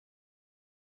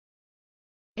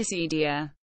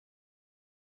acedia,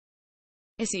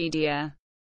 acedia,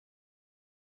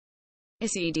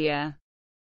 acedia.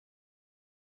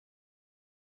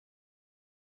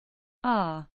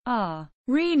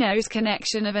 Reno's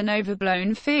connection of an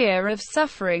overblown fear of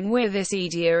suffering with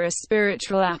acedia, a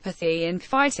spiritual apathy in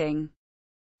Fighting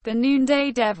the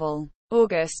Noonday Devil.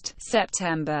 August,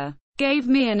 September. Gave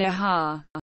me an aha.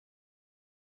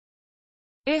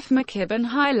 If McKibben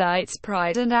highlights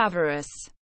pride and avarice.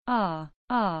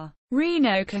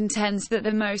 Reno contends that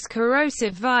the most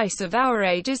corrosive vice of our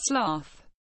age is sloth.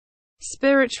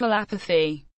 Spiritual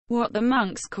apathy. What the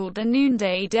monks called the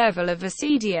noonday devil of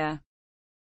acedia.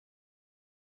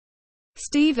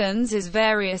 Stevens's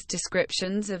various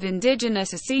descriptions of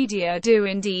indigenous acedia do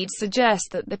indeed suggest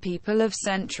that the people of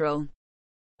Central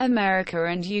America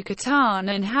and Yucatan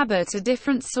inhabit a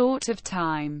different sort of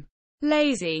time.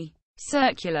 Lazy,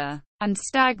 circular, and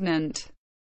stagnant.